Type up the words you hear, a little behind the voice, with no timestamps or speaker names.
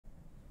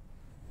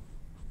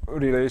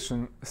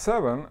relation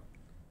 7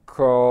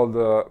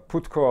 called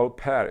put-call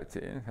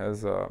parity.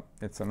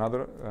 It's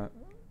another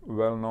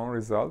well-known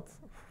result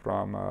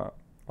from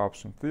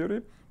option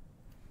theory.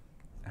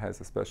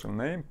 Has a special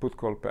name,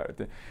 put-call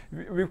parity.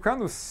 We've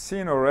kind of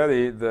seen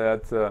already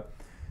that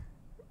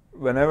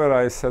whenever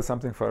I said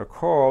something for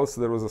calls,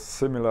 there was a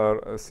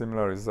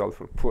similar result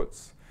for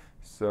puts.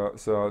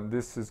 So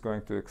this is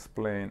going to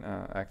explain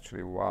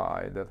actually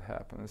why that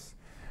happens.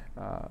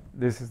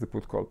 This is the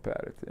put-call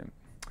parity.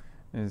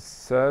 It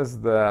says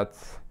that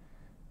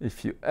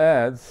if you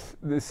add,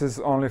 this is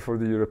only for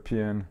the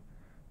European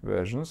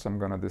versions. I'm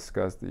going to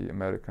discuss the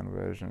American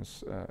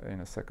versions in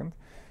a second.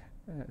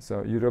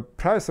 So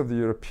price of the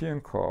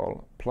European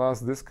call plus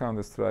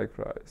discounted strike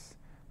price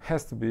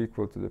has to be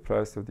equal to the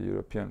price of the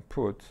European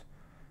put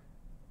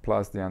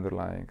plus the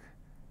underlying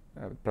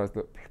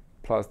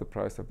plus the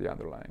price of the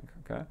underlying.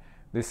 Okay,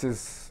 this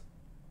is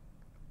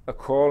a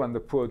call and the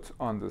put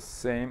on the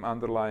same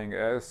underlying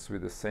S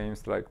with the same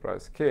strike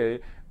price K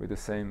with the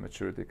same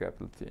maturity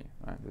capital T.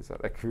 Right? These are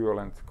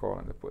equivalent call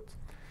and the put.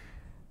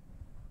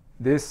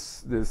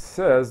 This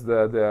says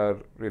that they are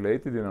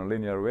related in a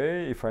linear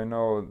way. If I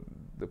know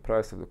the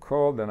price of the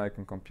call, then I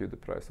can compute the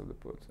price of the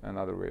put.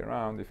 Another way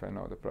around, if I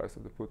know the price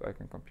of the put, I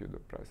can compute the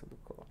price of the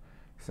call.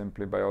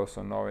 Simply by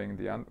also knowing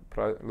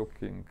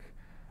looking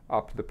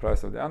up the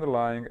price of the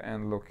underlying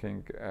and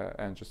looking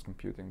and just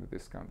computing the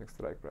discounting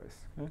strike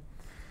price. Okay?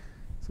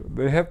 So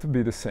they have to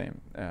be the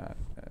same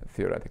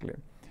theoretically.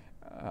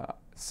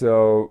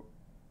 So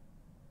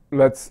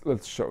let's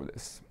show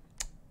this.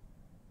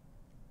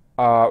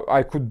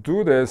 I could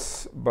do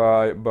this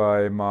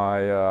by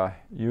my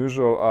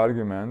usual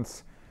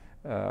arguments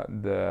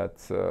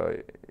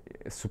that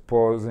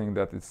supposing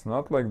that it's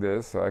not like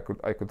this. I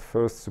could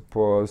first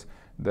suppose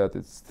that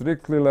it's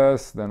strictly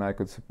less, then I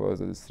could suppose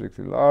that it's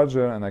strictly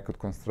larger, and I could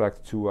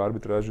construct two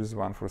arbitrages,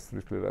 one for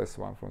strictly less,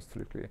 one for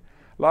strictly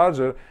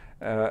larger,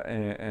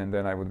 and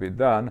then I would be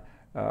done.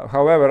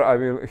 However, I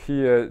will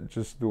here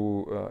just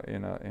do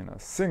in a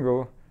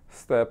single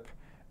step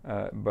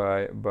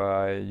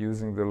by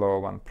using the law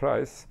of one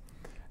price.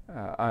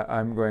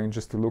 I'm going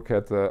just to look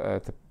at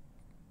the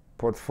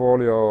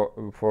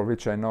portfolio for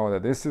which I know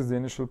that this is the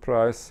initial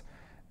price,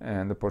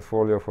 and the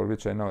portfolio for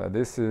which I know that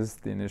this is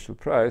the initial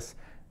price,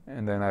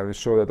 and then I will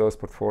show that those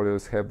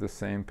portfolios have the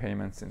same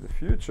payments in the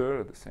future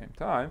at the same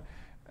time,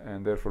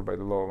 and therefore by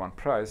the law of one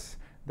price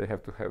they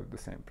have to have the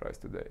same price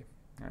today.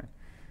 Right?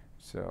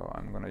 So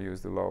I'm going to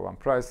use the law of one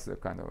price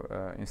kind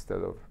of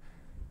instead of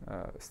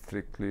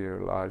strictly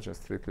large and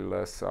strictly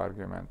less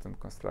argument and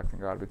constructing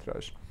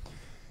arbitrage.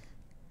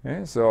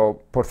 Okay,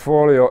 so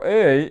portfolio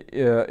A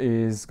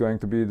is going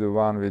to be the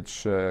one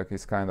which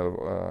is kind of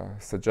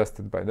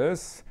suggested by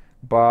this.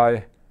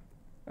 Buy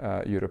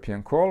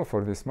European call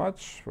for this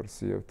much for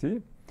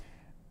COT,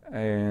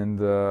 and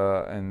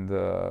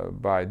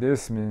buy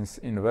this means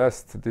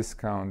invest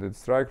discounted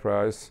strike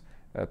price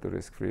at the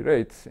risk-free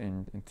rate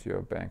into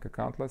your bank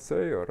account, let's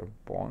say, or a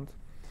bond.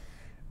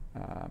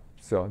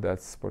 So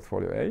that's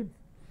portfolio A.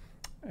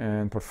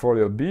 And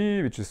portfolio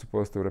B, which is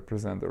supposed to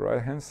represent the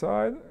right-hand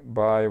side,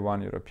 buy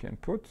one European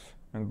put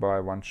and buy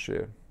one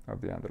share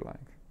of the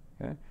underlying.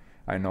 Okay?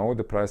 I know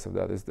the price of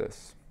that is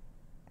this,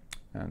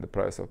 and the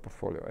price of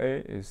portfolio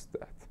A is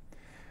that.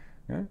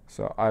 Okay?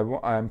 So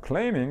I'm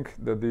claiming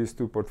that these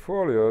two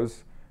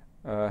portfolios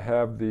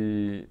have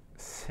the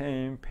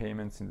same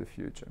payments in the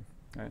future.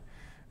 Okay?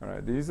 All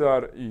right, these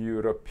are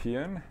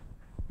European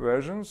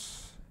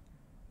versions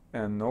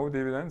and no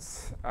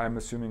dividends. I'm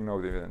assuming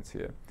no dividends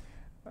here.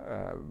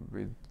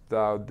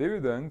 Without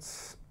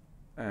dividends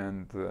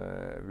and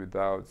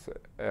without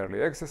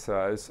early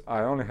exercise,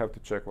 I only have to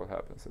check what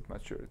happens at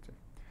maturity.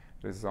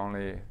 There is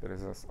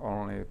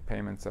only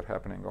payments are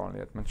happening only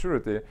at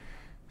maturity.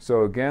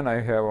 So again, I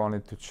have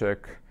only to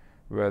check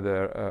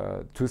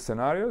whether two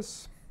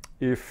scenarios.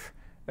 If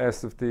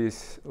S of t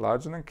is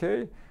larger than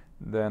k,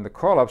 then the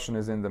call option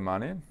is in the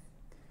money,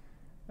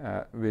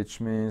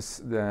 which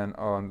means then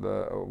on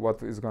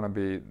what is going to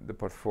be the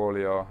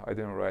portfolio. I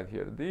didn't write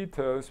here the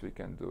details. We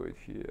can do it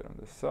here on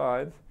the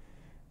side.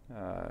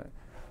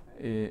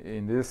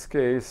 In this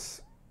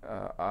case,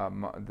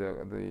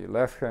 the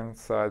left-hand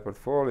side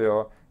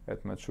portfolio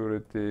at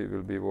maturity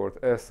will be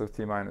worth S of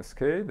t minus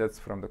k. That's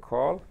from the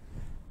call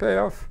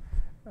payoff.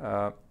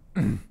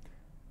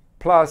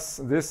 Plus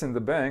this in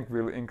the bank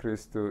will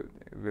increase to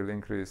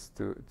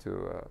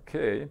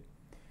k.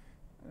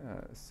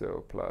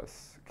 So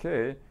plus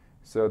k,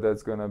 so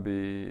that's going to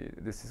be,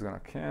 this is going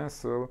to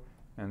cancel,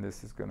 and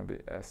this is going to be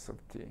S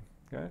of t.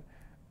 Okay.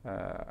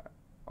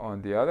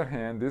 On the other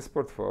hand, this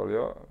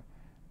portfolio,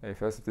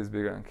 if S of t is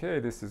bigger than k,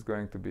 this is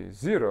going to be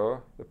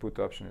 0. The put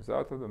option is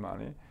out of the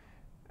money,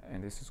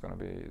 and this is going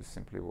to be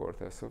simply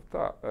worth S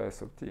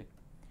of t.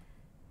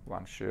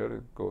 One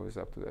share goes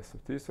up to S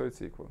of t, so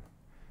it's equal.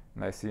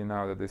 And I see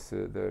now that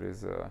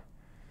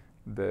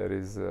there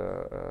is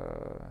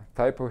a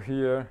typo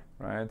here,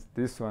 right?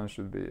 This one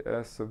should be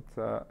S of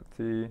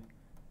t,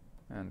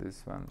 and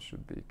this one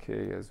should be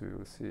k, as we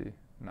will see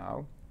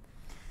now.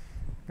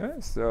 Okay,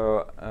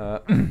 so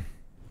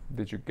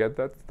Did you get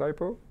that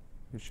typo?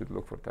 You should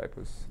look for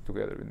typos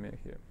together with me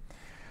here.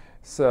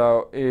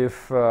 So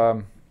if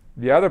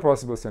the other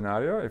possible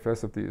scenario, if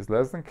S of t is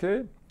less than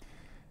k,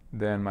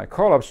 then my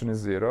call option is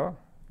 0.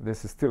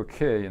 This is still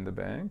k in the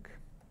bank.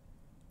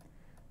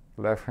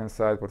 Left-hand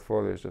side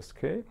portfolio is just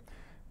k.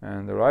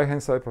 And the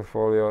right-hand side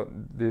portfolio,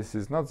 this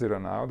is not 0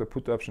 now. The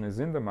put option is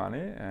in the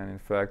money, and in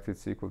fact,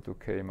 it's equal to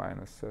k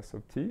minus S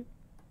of t.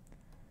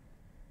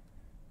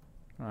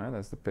 All right,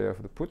 that's the payoff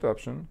of the put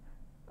option.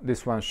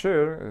 This one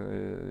share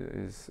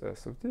is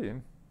S of t,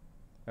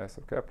 S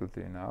of capital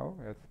T now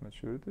at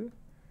maturity.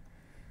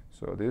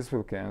 So this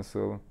will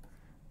cancel,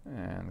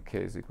 and k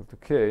is equal to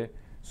k.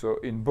 So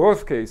in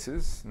both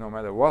cases, no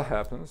matter what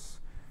happens,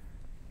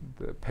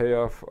 the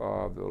payoff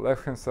of the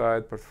left-hand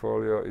side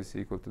portfolio is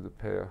equal to the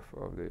payoff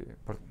of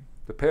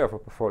the payoff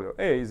of portfolio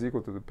A is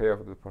equal to the payoff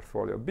of the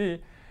portfolio B.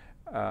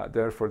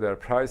 Therefore, their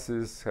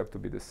prices have to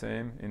be the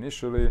same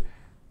initially,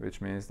 which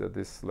means that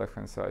this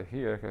left-hand side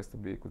here has to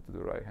be equal to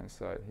the right-hand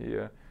side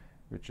here,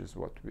 which is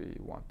what we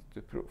wanted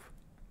to prove.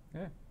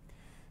 Yeah.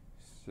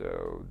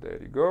 So there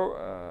you go.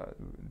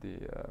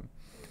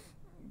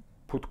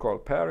 Put-call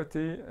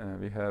parity,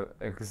 we have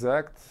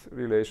exact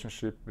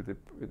relationship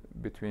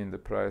between the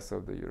price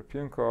of the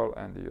European call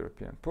and the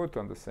European put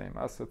on the same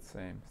asset,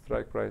 same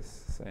strike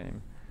price,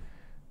 same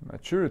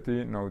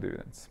maturity, no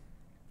dividends.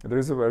 There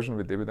is a version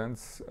with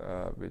dividends,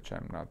 which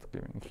I'm not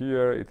giving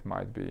here. It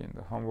might be in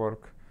the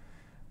homework,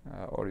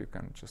 or you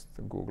can just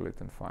Google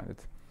it and find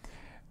it.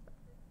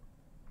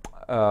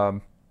 All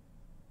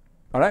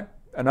right,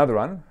 another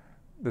one,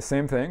 the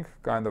same thing,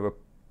 kind of a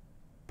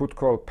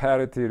put-call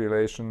parity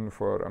relation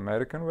for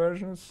American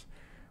versions.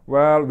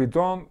 Well, we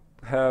don't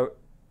have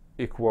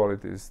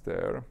equalities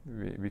there.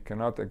 We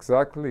cannot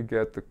exactly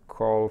get the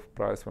call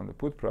price from the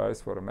put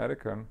price for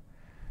American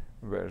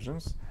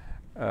versions.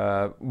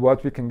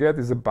 What we can get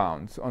is a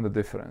bound on the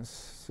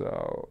difference.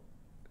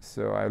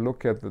 So I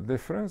look at the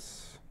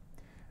difference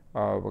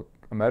of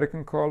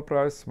American call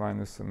price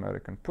minus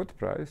American put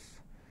price,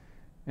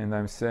 and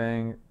I'm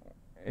saying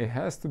it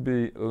has to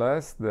be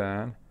less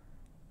than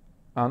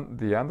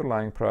the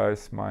underlying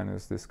price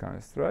minus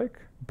discounted strike,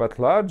 but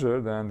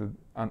larger than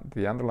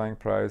the underlying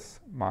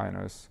price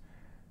minus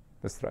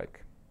the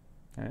strike.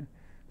 Okay?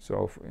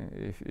 So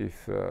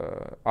if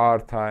R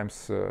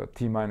times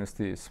T minus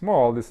T is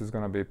small, this is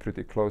going to be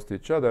pretty close to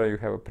each other. You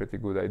have a pretty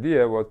good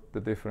idea what the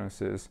difference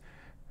is.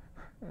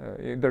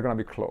 They're going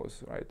to be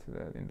close, right,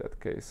 in that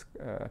case,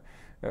 to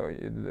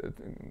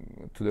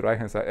the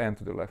right-hand side and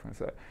to the left-hand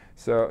side.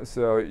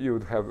 So you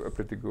would have a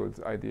pretty good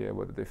idea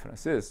what the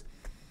difference is.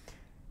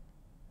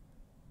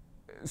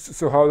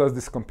 So how does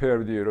this compare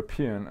with the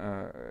European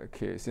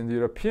case? In the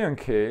European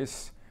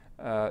case,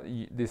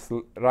 this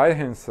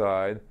right-hand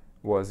side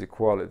was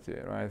equality,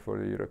 right? For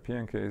the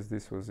European case,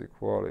 this was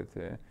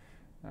equality,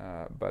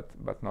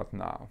 but not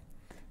now.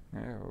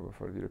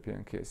 For the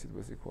European case, it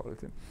was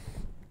equality.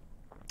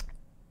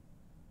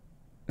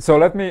 So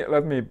let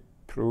me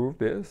prove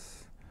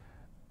this.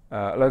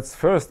 Let's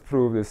first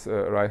prove this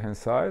right-hand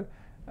side.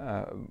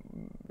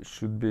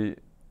 Should be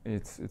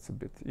it's a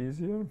bit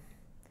easier.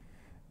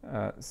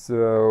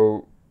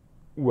 So,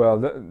 well,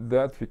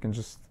 that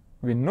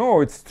we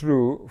know it's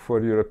true for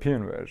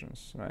European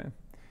versions, right?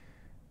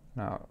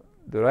 Now,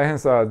 the right-hand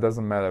side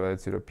doesn't matter whether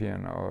it's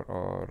European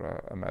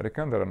or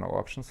American. There are no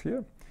options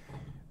here.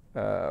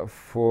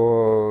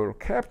 For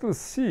capital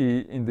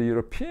C, in the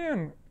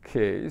European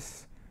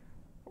case,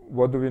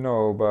 what do we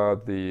know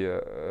about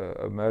the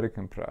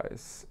American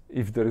price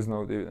if there is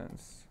no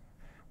dividends?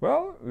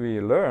 Well,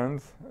 we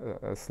learned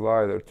a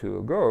slide or two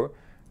ago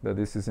that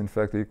this is in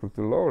fact equal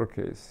to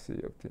lowercase c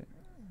of t,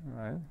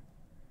 right?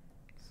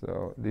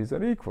 So these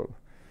are equal.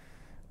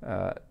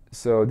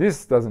 So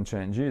this doesn't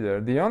change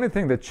either. The only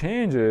thing that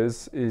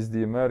changes is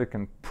the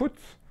American put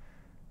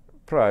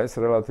price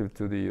relative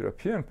to the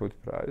European put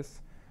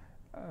price.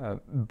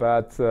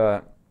 But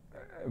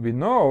we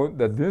know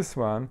that this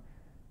one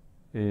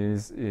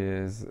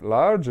is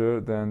larger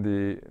than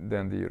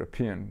the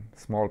European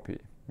small p,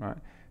 right?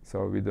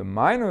 So with the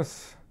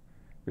minus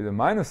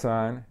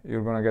sign,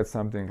 you're going to get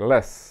something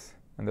less,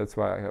 and that's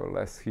why I have a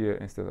less here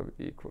instead of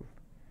equal,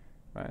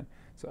 right?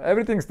 So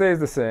everything stays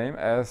the same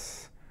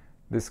as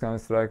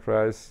discounted strike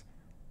price.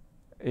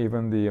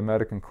 Even the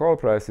American call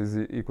price is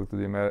equal to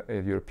the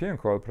European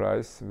call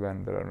price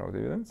when there are no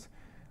dividends.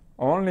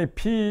 Only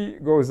P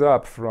goes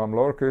up from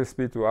lowercase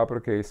p to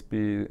uppercase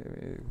P,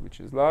 which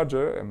is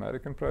larger.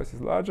 American price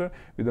is larger.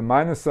 With the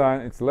minus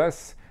sign, it's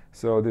less.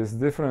 So this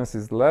difference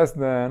is less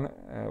than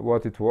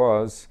what it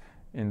was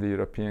in the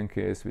European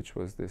case, which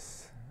was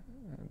this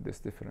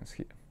difference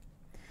here.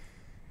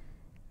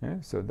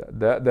 Yeah, so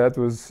that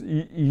was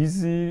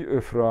easy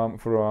from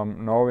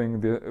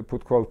knowing the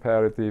put-call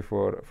parity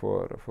for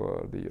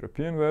the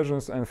European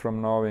versions, and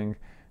from knowing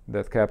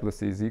that capital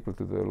C is equal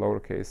to the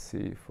lowercase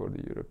c for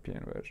the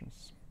European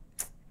versions.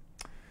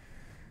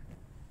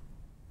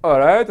 All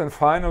right, and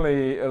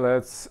finally,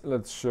 let's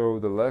show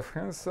the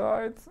left-hand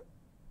side.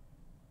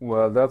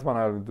 Well, that one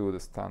I will do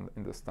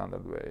in the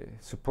standard way.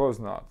 Suppose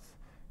not.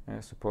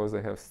 Suppose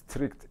I have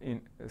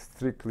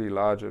strictly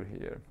larger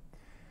here.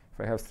 If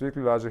I have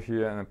strictly larger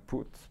here and I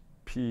put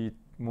p,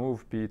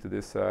 move p to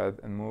this side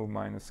and move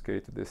minus k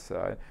to this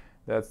side,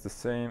 that's the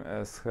same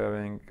as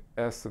having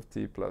s of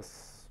t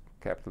plus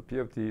capital P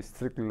of t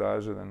strictly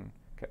larger than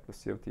capital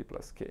C of t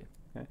plus k.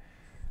 Okay?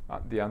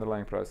 The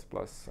underlying price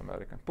plus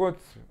American put,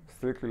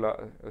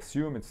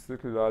 assume it's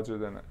strictly larger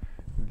than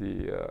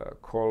the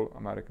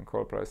American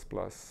call price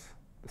plus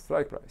the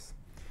strike price.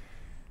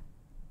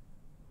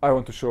 I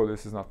want to show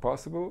this is not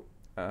possible.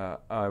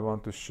 I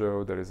want to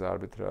show there is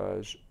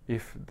arbitrage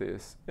if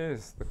this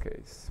is the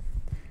case.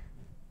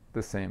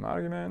 The same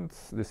argument,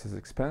 this is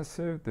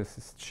expensive, this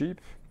is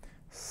cheap.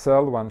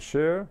 Sell one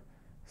share,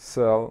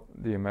 sell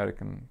the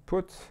American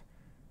put.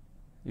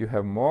 You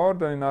have more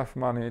than enough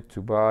money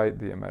to buy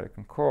the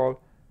American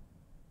call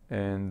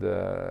and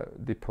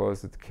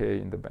deposit K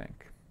in the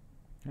bank.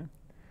 Okay?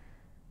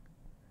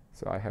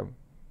 So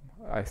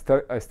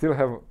I still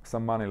have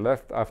some money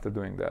left after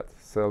doing that.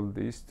 Sell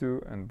these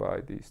two and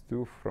buy these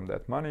two from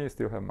that money. I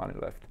still have money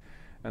left.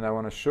 And I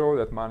want to show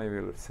that money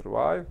will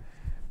survive.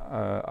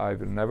 I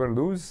will never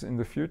lose in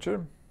the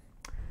future.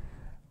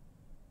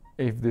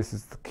 If this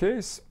is the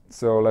case,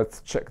 so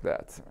let's check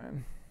that.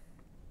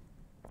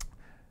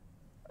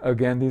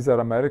 Again, these are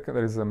American,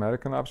 there is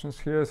American options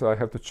here, so I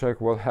have to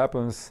check what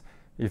happens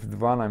if the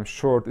one I'm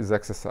short is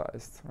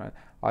exercised. Right?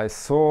 I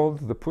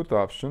sold the put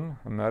option,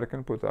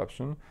 American put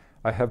option.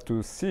 I have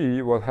to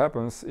see what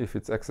happens if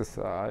it's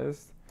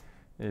exercised.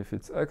 If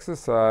it's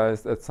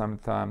exercised at some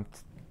time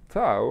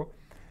tau,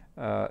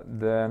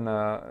 then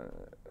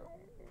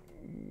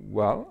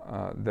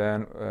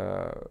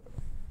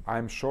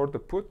I'm short the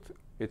put.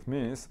 It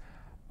means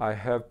I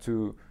have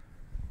to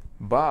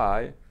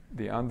buy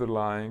the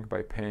underlying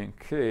by paying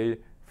K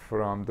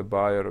from the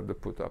buyer of the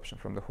put option,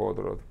 from the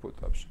holder of the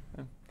put option.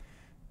 Okay?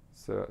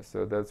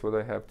 So that's what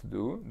I have to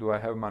do. Do I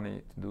have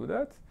money to do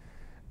that?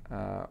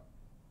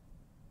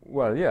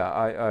 Well, yeah,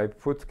 I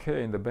put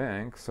K in the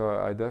bank, so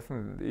I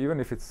definitely, even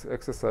if it's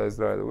exercised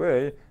right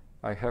away,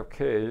 I have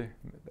K,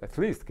 at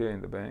least K in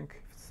the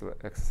bank. If it's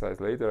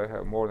exercised later, I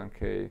have more than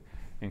K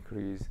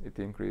increase. It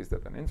increased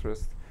at an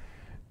interest.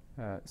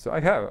 So I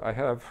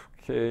have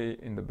K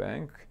in the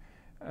bank.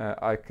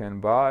 I can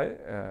buy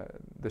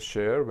the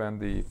share when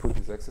the put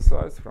is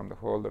exercised from the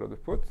holder of the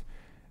put,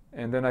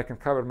 and then I can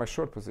cover my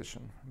short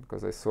position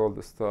because I sold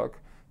the stock,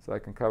 so I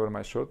can cover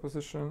my short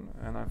position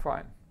and I'm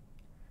fine.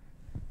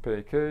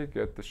 Pay K,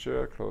 get the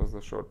share, close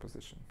the short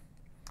position.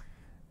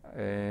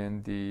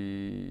 And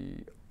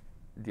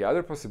the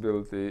other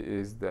possibility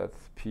is that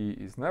P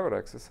is never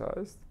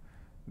exercised,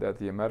 that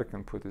the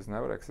American put is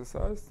never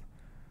exercised.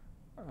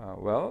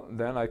 Well,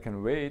 then I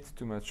can wait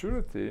to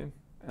maturity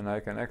and I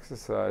can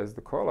exercise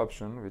the call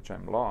option, which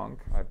I'm long.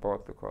 I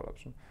bought the call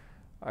option.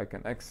 I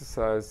can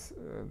exercise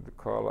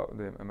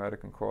the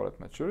American call at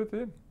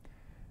maturity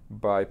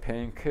by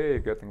paying K,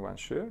 getting one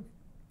share.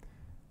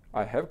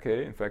 I have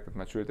K. In fact, at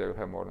maturity, I will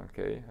have more than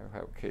K. I will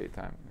have K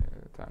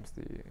times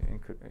the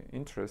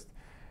interest.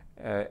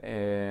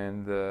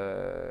 And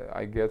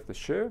I get the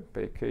share,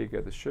 pay K,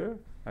 get the share.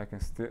 I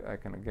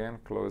can again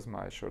close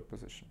my short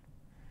position.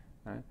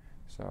 Right?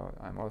 So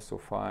I'm also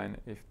fine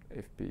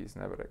if P is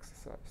never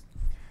exercised.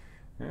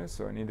 Yeah,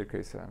 so in either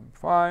case, I'm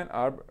fine.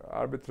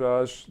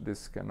 Arbitrage,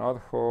 this cannot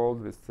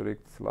hold with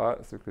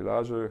strictly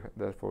larger,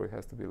 therefore it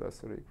has to be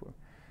less or equal.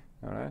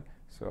 All right.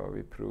 So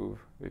we prove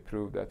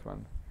that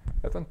one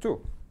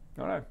too.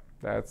 All right.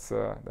 That's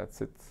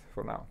it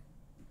for now.